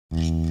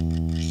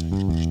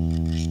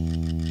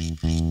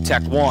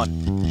Tech 1.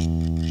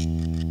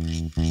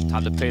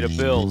 Time to pay the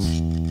bills.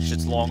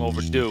 Shit's long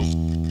overdue.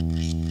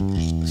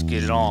 Let's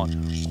get it on.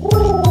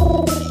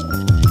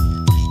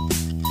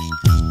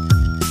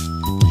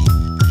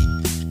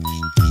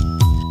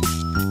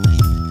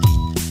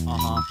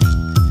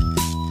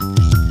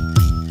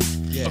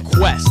 A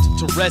quest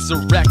to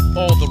resurrect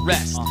all the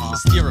rest.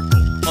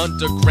 Hysterical,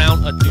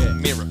 underground, a new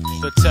miracle.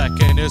 The Tech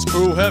and his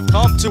crew have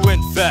come to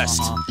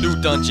infest.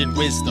 New dungeon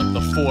wisdom,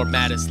 the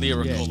format is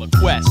lyrical. A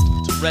quest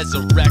to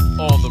resurrect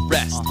all the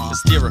rest.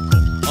 Hysterical,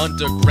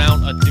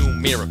 underground, a new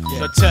miracle.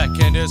 The Tech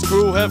and his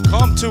crew have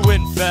come to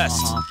infest.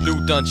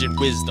 New dungeon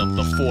wisdom,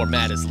 the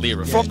format is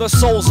lyrical. From the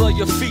soles of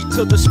your feet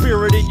to the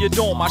spirit in your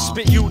dome, I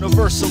spit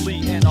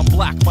universally in a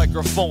black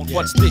microphone.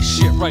 What's this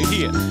shit right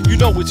here? You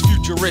know it's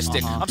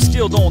futuristic. I'm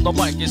skilled on the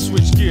mic and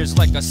switch gears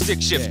like a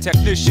stick shift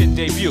technician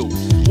debut.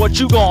 What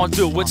you gonna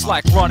do? It's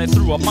like running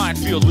through a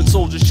minefield with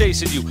soldiers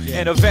chasing you.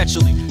 And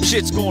eventually,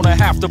 shit's gonna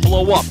have to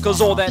blow up.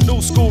 Cause all that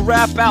new school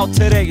rap out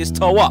today is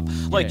toe up.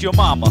 Like your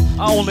mama,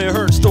 I only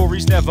heard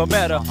stories, never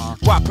met her.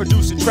 While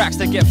producing tracks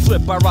that get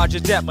flipped by Roger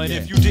Detman.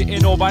 If you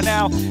didn't know by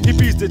now, he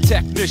beats the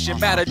technician.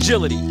 Mad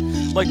agility,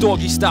 like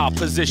doggy style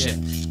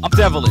position. I'm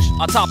devilish,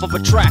 on top of a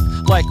track,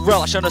 like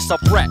relish on a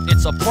subret.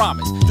 It's a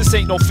promise, this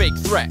ain't no fake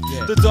threat.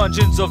 The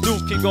dungeons of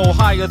doom can go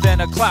higher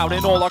than a cloud.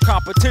 And all our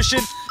competition,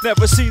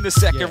 never seen the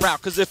second route.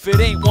 Cause if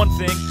it ain't one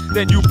thing,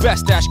 then you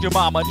best ask your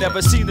mama.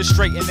 Never seen the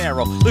straight and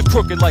narrow, live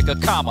crooked like a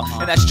comma.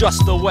 And that's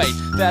just the way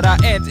that I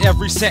end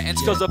every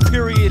sentence. Cause a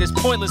period is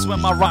pointless when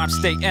my rhymes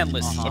stay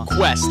endless. A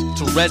quest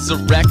to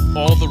resurrect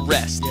all the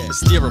rest.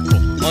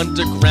 Hysterical,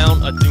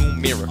 underground, a new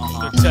miracle.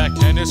 The Tech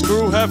and his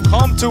crew have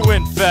come to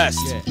infest.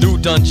 New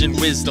dungeon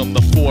wisdom,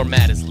 the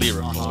format is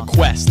lyrical. A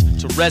quest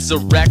to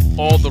resurrect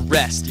all the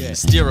rest.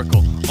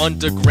 Hysterical,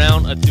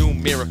 underground, a new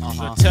miracle.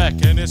 The Tech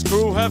and his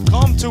crew have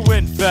come to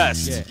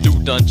infest.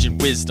 New dungeon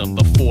wisdom,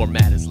 the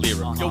format is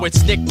lyrical. Yo,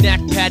 it's knick-knack,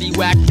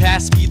 paddywhack,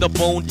 pass me the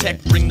bone.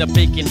 Tech, bring the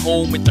bacon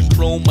home with the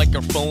chrome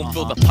microphone.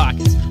 Fill the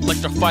pockets,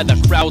 electrify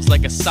the crowds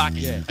like a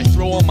socket. I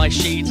throw on my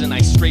shades and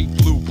I straight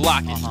blue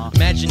block it.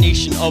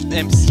 Imagination of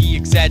MC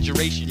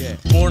exaggeration.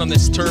 Born on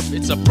this turf,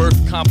 it's a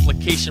birth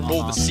complication.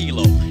 Roll the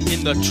CeeLo,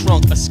 in the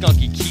trunk a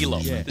skunky kilo.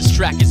 This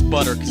track is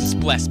butter cause it's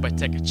blessed by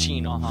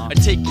Tecachino. I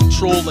take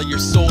control of your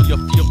soul,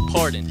 you'll feel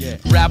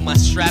pardoned. Grab my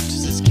strap,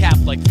 just his cap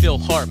like Phil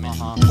Hartman.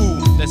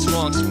 Ooh, that's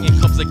wrong, swinging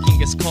cups like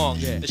Genghis Kong.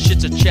 This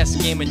shit's a chess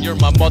game and you're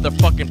my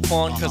motherfucking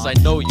pawn. Cause I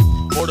know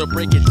you, or to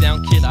break it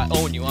down kid, I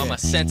own you. I'm a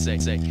sensei,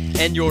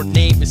 and your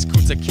name is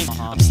Kunta King.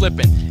 I'm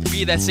slipping,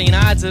 be that St.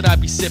 Odds that I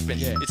be sipping.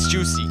 It's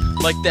juicy,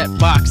 like that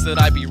box that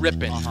I be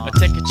ripping. A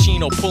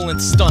Tecachino pulling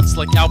stunts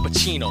like Al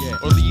Pacino.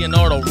 Or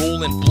Leonardo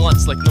rolling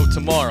blunts like no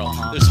tomorrow.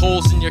 There's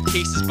holes in your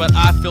cases, but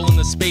I fill in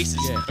the spaces.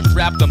 I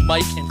grab the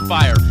mic and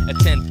fire at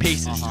 10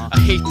 paces. I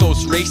hate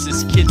those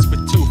racist kids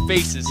with two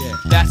faces.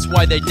 That's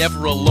why they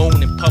never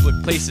alone in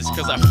public places.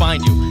 Cause I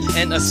find you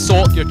and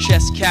assault your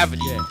chest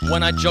cavity.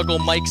 When I juggle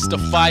mics,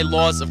 defy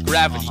laws of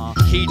gravity.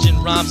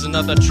 Cajun rhymes,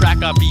 another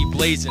track I be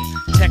blazing.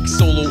 Tech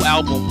solo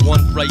album,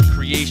 one bright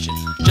creation.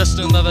 Just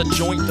another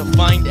joint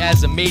defined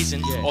as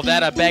amazing. All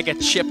that a bag of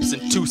chips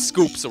and 2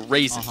 scoops of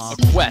raisins. A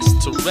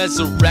quest to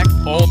resurrect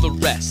all the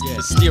rest.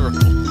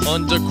 Hysterical,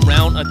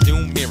 underground, a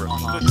new miracle.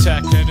 The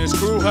Tech and his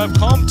crew have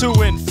come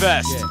to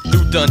infest.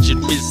 New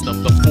dungeon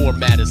wisdom, the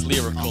format is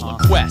lyrical. A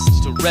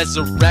quest to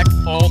resurrect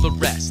all the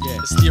rest.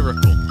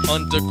 Hysterical,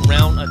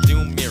 underground, a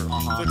new miracle.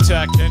 The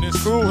Tech and his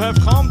crew have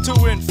come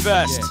to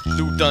infest.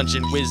 New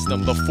dungeon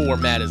wisdom, the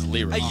format is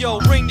lyrical. Hey yo,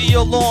 ring the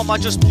alarm, I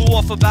just blew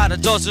off about a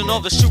dozen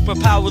of the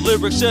superpower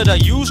lyrics that I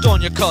used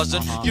on your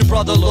cousin. Your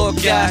brother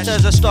looked gassed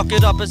as I stuck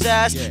it up his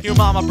ass. Your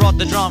mama brought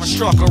the drama,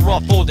 struck her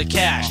up for the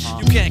cash.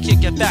 You can't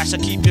kick it back, so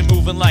keep it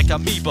moving like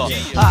amoeba.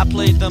 I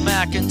played the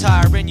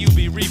McIntyre and you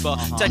be Reba.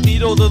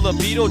 Technito the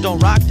libido, don't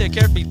rock their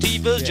carefree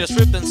divas, just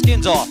ripping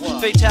skins off.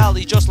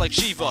 Fatality just like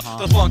Shiva,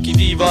 the funky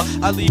diva.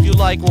 I leave you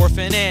like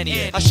Orphan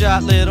Annie. I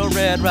shot Little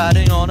Red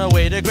riding on her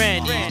way to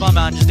Grandy. My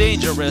mind is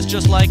dangerous,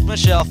 just like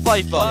Michelle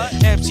Pfeiffer.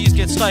 MCs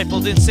get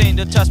stifled, insane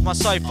to test my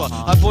cipher.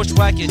 I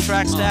bushwhack your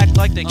track stack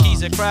like the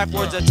keys of crack.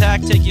 Words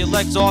attack, take your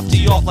legs off,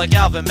 tee off like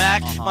Alvin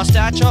Mack. My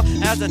stature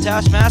as a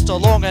taskmaster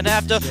long and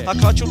after. I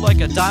cut you like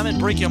a diamond,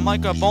 break your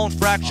microphone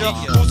fracture.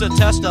 Who's the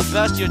test the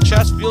best? Your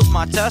chest feels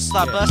my test.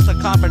 I bless the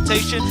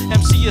confrontation,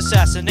 MC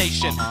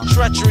assassination.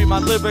 Treachery, my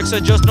lyrics are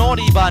just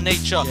naughty by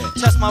nature.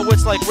 Test my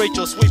wits like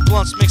Rachel, sweet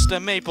blunts mixed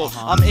in maple.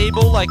 I'm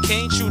able like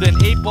Kane, shoot an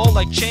 8-ball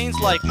like chains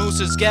like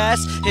Moose's gas.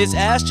 His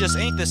ass just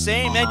ain't the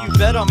same, and you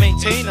better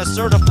maintain a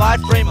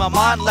certified frame of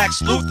mind.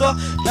 Lex Luthor,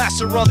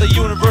 master of the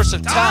universe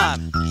and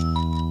time.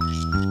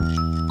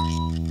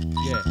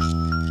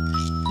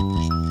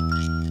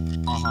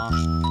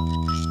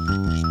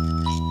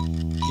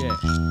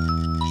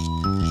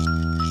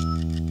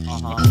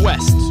 A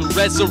quest to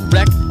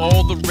resurrect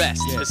all the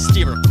rest.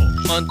 Hysterical,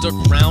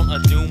 Underground, a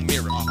doom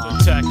miracle.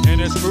 The tech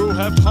and his crew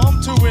have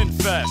come to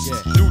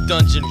infest. New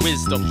dungeon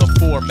wisdom, the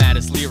format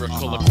is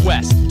lyrical. A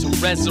quest to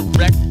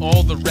resurrect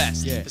all the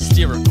rest.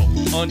 Hysterical,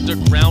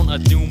 underground, a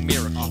doom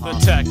miracle. The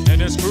tech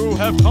and his crew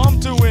have come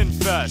to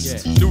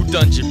infest. New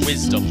dungeon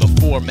wisdom, the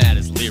format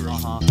is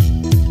lyrical.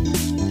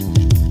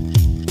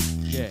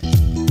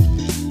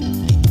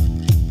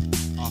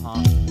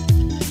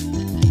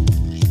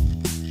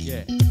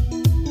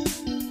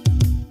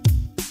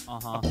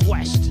 A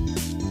quest.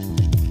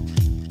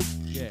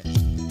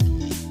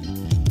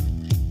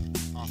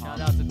 Shout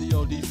out to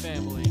DOD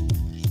family,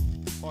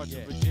 parts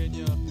of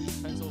Virginia.